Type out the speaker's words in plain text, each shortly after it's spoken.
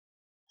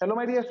Hello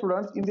my dear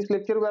students, in this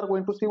lecture we are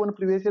going to see one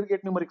previous year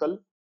GATE numerical.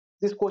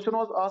 This question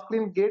was asked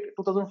in GATE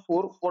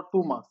 2004 for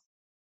 2 marks.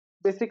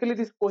 Basically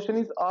this question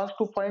is asked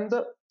to find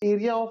the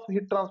area of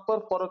heat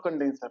transfer for a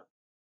condenser.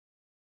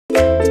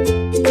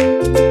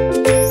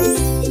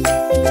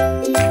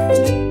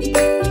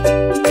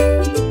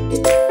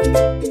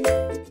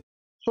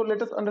 So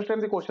let us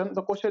understand the question.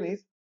 The question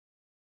is,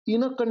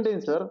 in a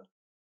condenser,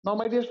 now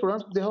my dear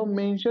students, they have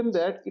mentioned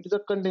that it is a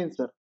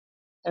condenser.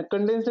 And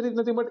condenser is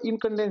nothing but in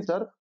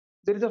condenser,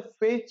 there is a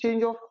phase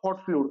change of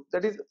hot fluid.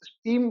 That is,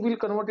 steam will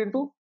convert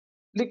into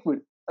liquid,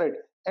 right?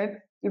 And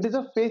it is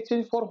a phase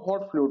change for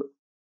hot fluid.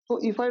 So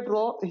if I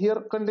draw here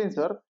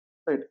condenser,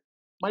 right?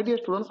 My dear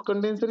students,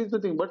 condenser is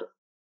nothing but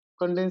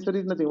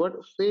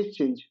phase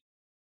change,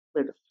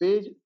 right?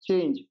 Phase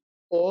change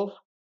of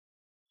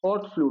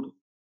hot fluid,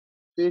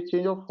 phase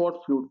change of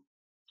hot fluid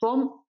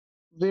from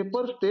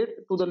vapor state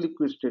to the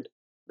liquid state,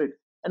 right?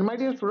 And my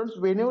dear students,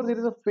 whenever there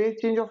is a phase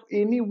change of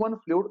any one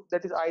fluid,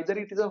 that is either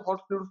it is a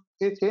hot fluid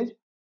phase change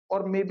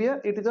or maybe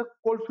it is a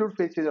cold fluid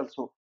phase change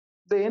also,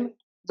 then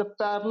the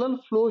parallel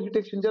flow heat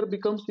exchanger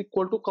becomes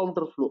equal to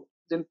counter flow.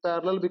 Then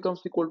parallel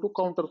becomes equal to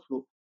counter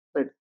flow,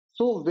 right?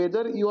 So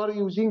whether you are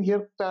using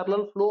here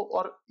parallel flow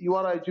or you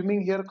are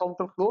assuming here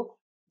counter flow,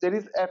 there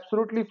is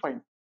absolutely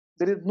fine.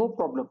 There is no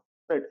problem,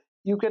 right?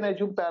 You can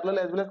assume parallel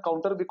as well as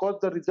counter because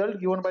the result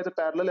given by the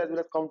parallel as well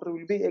as counter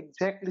will be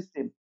exactly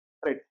same,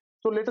 right?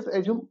 So let us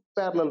assume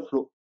parallel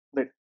flow,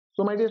 right?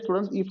 So my dear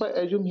students, if I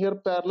assume here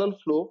parallel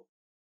flow,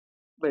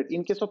 right,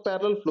 in case of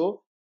parallel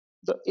flow,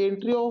 the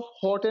entry of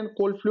hot and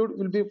cold fluid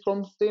will be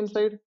from same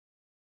side,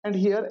 and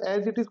here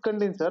as it is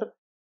condenser,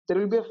 there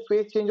will be a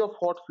phase change of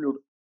hot fluid.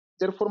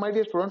 Therefore my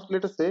dear students,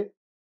 let us say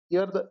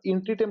here the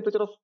entry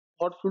temperature of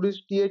hot fluid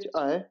is Thi,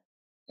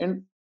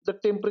 and the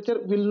temperature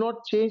will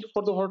not change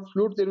for the hot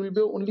fluid. There will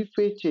be only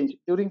phase change.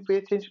 During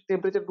phase change,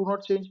 temperature do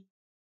not change.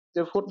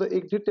 Therefore the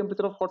exit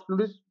temperature of hot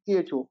fluid is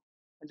Tho,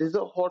 and this is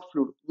a hot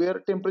fluid where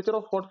temperature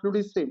of hot fluid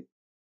is same.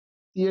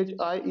 Thi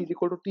is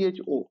equal to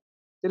Tho.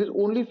 There is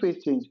only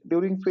phase change.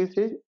 During phase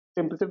change,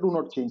 temperature do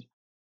not change.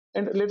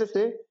 And let us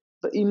say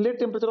the inlet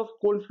temperature of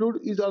cold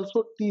fluid is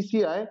also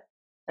Tci,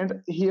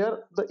 and here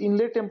the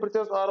inlet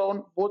temperatures are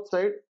on both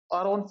sides,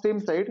 are on same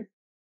side,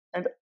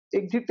 and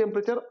exit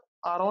temperature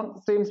are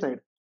on same side.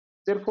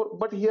 Therefore,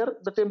 but here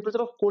the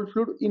temperature of cold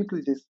fluid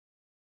increases,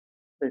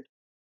 right?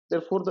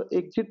 Therefore the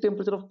exit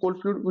temperature of cold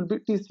fluid will be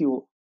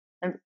Tco,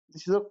 and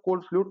this is a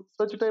cold fluid.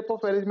 Such type of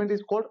arrangement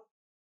is called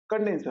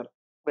condenser,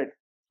 right?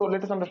 So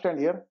let us understand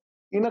here.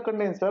 In a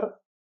condenser,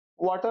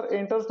 water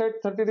enters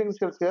at 30 degrees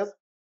Celsius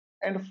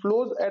and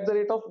flows at the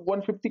rate of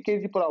 150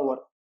 kg per hour.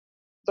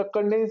 The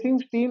condensing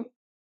steam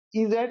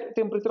is at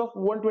temperature of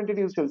 120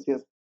 degrees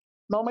Celsius.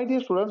 Now my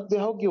dear students, they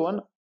have given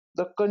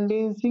the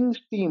condensing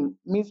steam,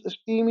 means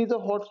steam is a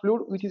hot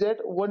fluid which is at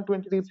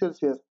 120 degrees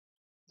Celsius.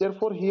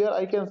 Therefore here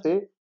I can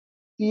say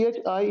Thi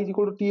is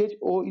equal to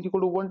Tho is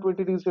equal to 120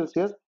 degrees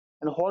Celsius,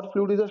 and hot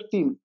fluid is a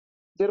steam.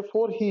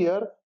 Therefore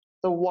here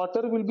the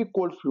water will be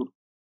cold fluid.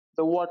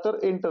 The water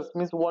enters,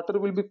 means water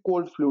will be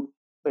cold fluid,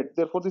 right?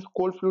 Therefore this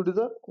cold fluid is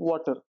a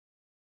water.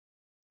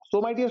 So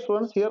my dear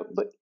students, here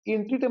the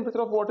entry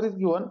temperature of water is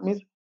given,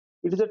 means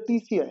it is a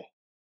Tci.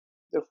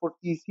 Therefore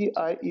Tci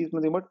is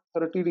nothing but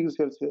 30 degrees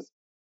Celsius.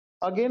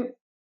 Again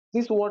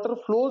this water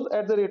flows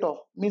at the rate of,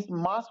 means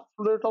mass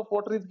flow rate of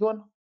water is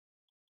given.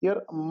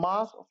 Here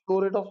mass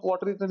flow rate of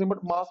water is nothing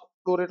but mass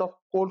flow rate of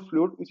cold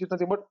fluid, which is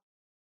nothing but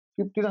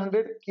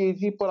 1500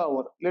 kg per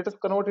hour. Let us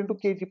convert into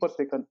kg per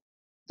second.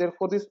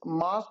 Therefore this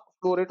mass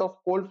flow rate of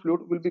cold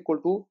fluid will be equal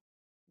to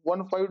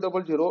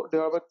 1500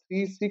 divided by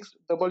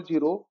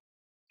 3600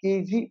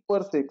 kg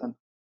per second,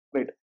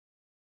 right?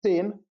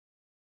 Then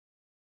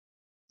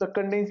the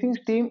condensing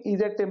steam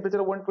is at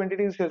temperature 120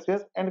 degrees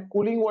Celsius and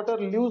cooling water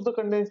leaves the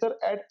condenser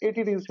at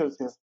 80 degrees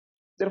Celsius.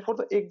 Therefore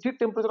the exit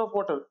temperature of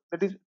water,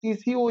 that is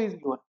Tco, is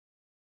given.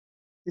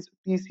 This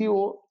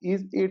Tco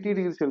is 80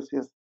 degrees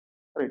Celsius,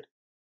 right?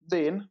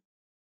 Then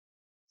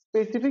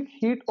specific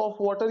heat of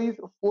water is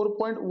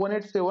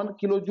 4.187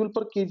 kilojoule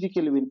per kg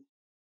Kelvin.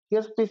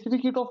 Here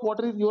specific heat of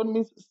water is given,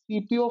 means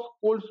Cp of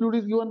cold fluid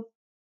is given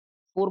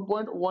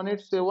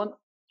 4.187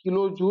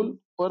 kilojoule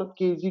per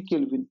kg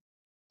Kelvin.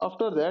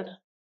 After that,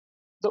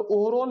 the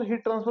overall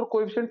heat transfer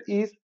coefficient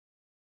is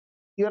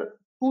here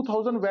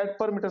 2000 watt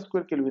per meter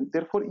square Kelvin.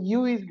 Therefore,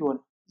 U is given.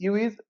 U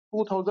is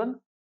 2000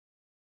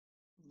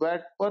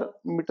 watt per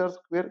meter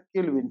square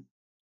Kelvin.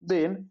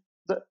 Then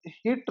the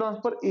heat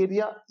transfer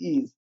area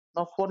is,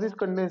 now for this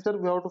condenser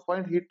we have to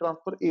find heat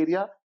transfer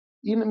area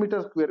in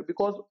meter square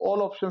because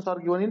all options are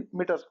given in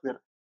meter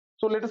square.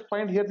 So let us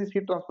find here this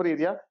heat transfer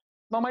area.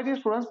 Now my dear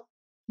students,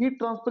 heat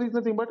transfer is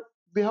nothing but,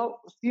 we have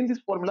seen this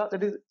formula,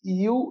 that is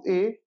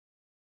UA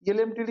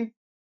LMTD.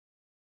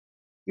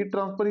 Heat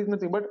transfer is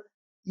nothing but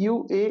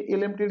UA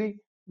LMTD,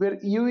 where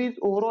U is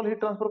overall heat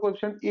transfer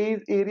coefficient, A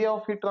is area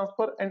of heat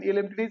transfer, and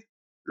LMTD is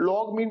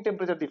log mean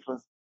temperature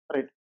difference,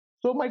 right?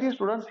 So my dear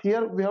students,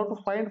 here we have to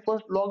find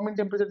first log mean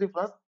temperature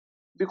difference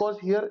because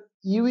here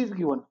U is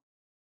given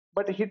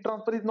but heat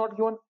transfer is not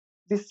given.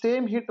 The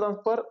same heat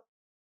transfer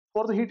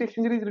For the heat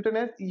exchanger is written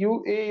as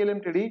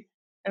UALMTD,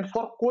 and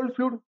for cold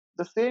fluid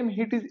the same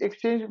heat is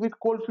exchanged with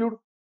cold fluid.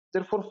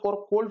 Therefore,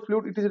 for cold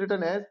fluid it is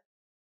written as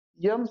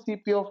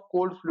MCP of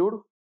cold fluid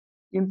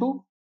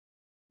into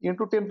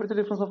temperature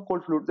difference of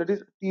cold fluid, that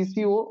is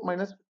TCO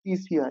minus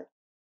TCI.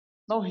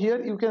 Now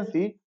here you can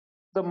see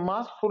the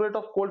mass flow rate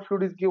of cold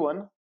fluid is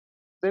given,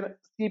 then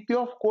CP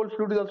of cold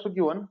fluid is also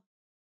given,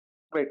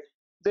 right?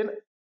 Then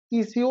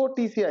TCO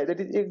TCI, that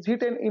is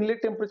exit and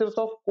inlet temperatures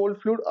of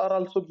cold fluid are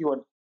also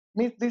given.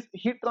 Means this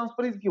heat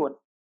transfer is given,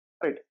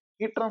 right?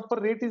 Heat transfer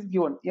rate is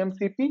given,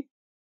 MCP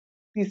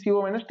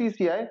TCO minus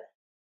TCI.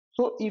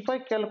 So if I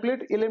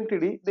calculate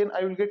LMTD, then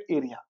I will get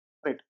area,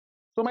 right?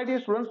 So my dear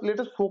students, let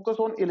us focus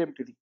on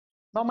LMTD.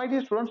 Now my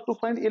dear students, to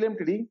find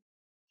LMTD,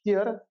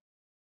 here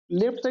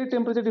left side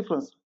temperature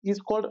difference is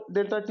called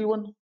delta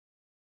T1.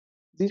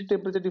 This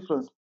temperature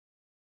difference,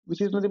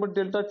 which is nothing but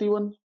delta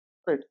T1,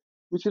 right?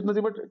 Which is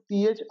nothing but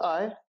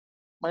THI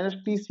minus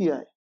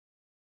TCI.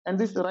 And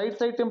this right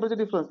side temperature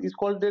difference is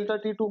called delta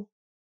T2.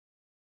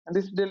 And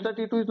this delta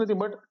T2 is nothing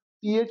but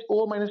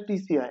THO minus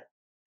TCI.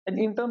 And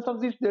in terms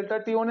of this delta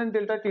T1 and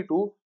delta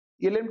T2,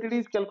 LMTD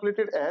is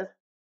calculated as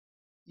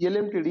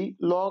LMTD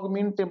log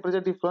mean temperature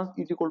difference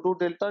is equal to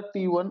delta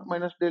T1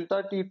 minus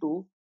delta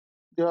T2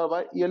 divided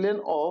by ln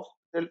of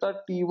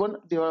delta T1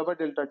 divided by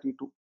delta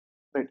T2.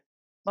 Right.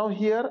 Now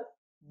here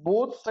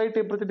both side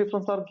temperature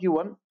difference are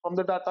given from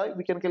the data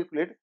we can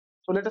calculate.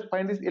 So let us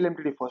find this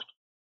LMTD first.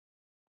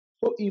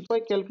 So if I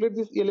calculate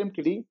this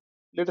LMTD,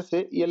 let us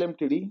say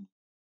LMTD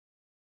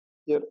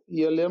here,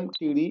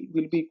 LMTD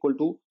will be equal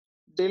to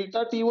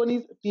delta T1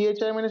 is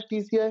THI minus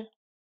TCI.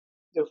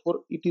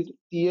 Therefore, it is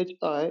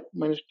THI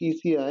minus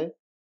TCI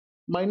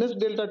minus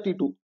delta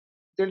T2.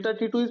 Delta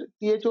T2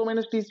 is THO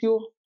minus TCO.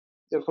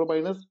 Therefore,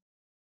 minus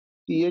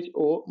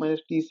THO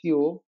minus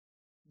TCO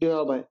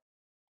divided by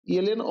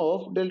ln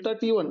of delta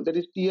T1, that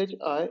is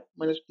THI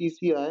minus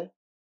TCI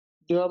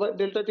divided by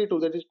delta T2,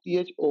 that is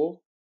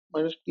THO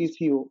minus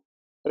TCO.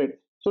 Right.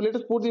 So let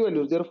us put the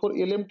values. Therefore,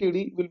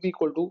 LMTD will be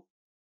equal to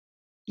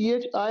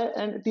THI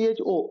and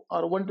THO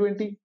are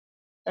 120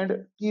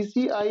 and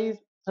TCI is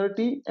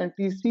 30 and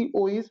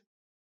TCO is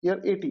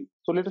here 80.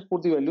 So let us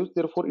put the values.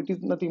 Therefore, it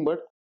is nothing but,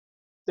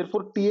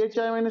 therefore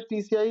THI minus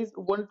TCI is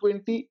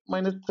 120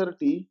 minus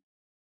 30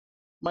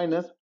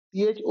 minus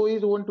THO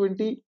is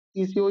 120,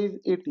 TCO is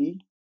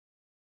 80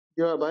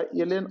 divided by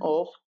ln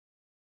of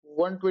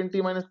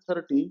 120 minus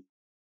 30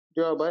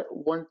 divided by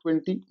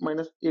 120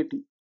 minus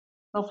 80.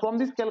 Now from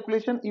this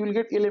calculation you will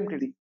get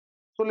LMTD.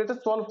 So let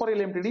us solve for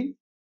LMTD.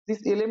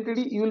 This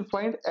LMTD you will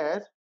find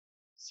as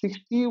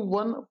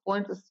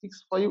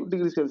 61.65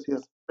 degrees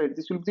Celsius, right?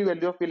 This will be the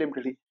value of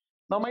LMTD.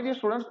 Now my dear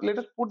students, let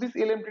us put this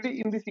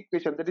LMTD in this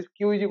equation, that is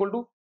Q is equal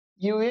to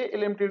UA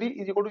LMTD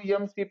is equal to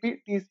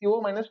MCP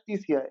TCO minus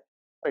TCI,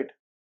 right?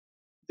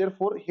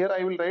 Therefore here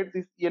I will write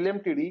this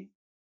LMTD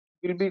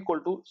will be equal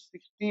to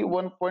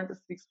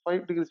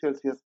 61.65 degrees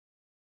Celsius.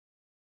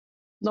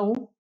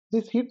 Now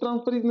this heat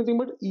transfer is nothing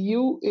but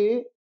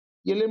UA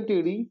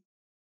LMTD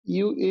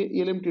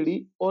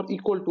or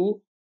equal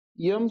to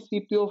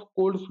MCP of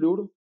cold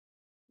fluid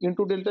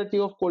into delta T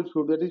of cold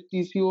fluid, that is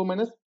TCO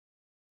minus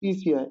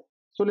TCI.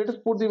 So let us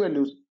put the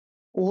values.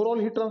 Overall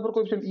heat transfer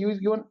coefficient U is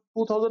given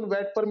 2000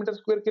 watt per meter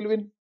square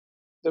Kelvin.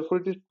 Therefore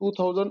it is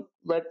 2000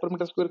 watt per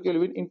meter square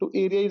Kelvin into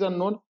area is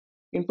unknown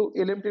into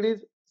LMTD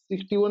is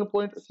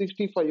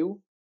 61.65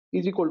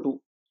 is equal to,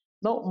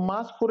 now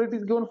mass flow rate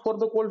is given for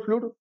the cold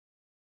fluid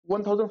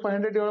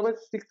 1500 divided by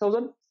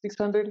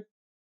 6600.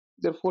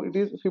 Therefore it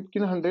is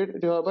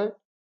 1500 divided by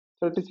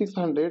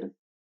 3600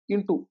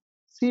 into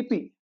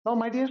Cp. Now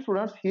my dear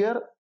students,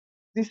 here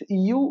this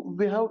U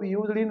we have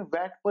used in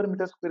watt per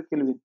meter square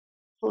Kelvin.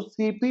 So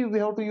Cp we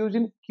have to use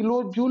in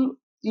kilojoule.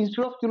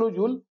 Instead of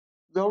kilojoule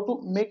we have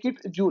to make it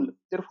joule.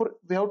 Therefore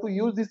we have to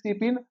use this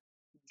Cp in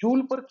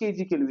joule per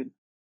kg Kelvin,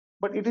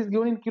 but it is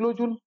given in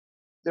kilojoule.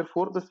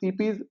 Therefore the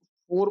Cp is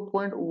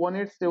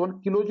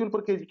 4.187 kilojoule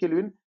per kg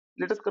Kelvin.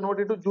 Let us convert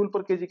it to joule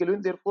per kg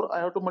Kelvin. Therefore I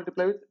have to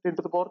multiply with 10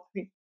 to the power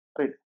 3,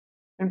 right?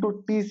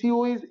 Into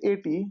TCO is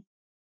 80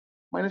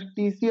 minus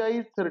TCI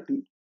is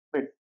 30,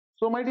 right?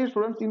 So my dear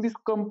students, in this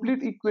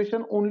complete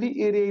equation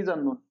only area is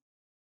unknown.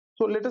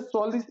 So let us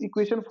solve this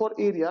equation for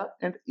area,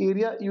 and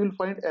area you will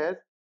find as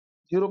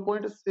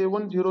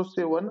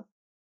 0.707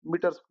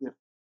 meter square.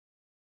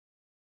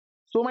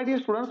 So my dear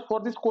students,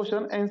 for this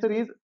question answer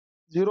is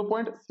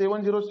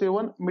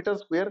 0.707 meter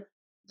square.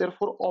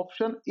 Therefore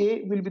option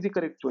A will be the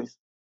correct choice.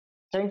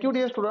 Thank you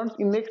dear students.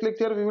 In next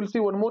lecture we will see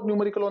one more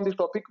numerical on this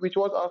topic which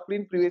was asked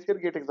in previous year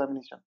GATE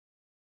examination.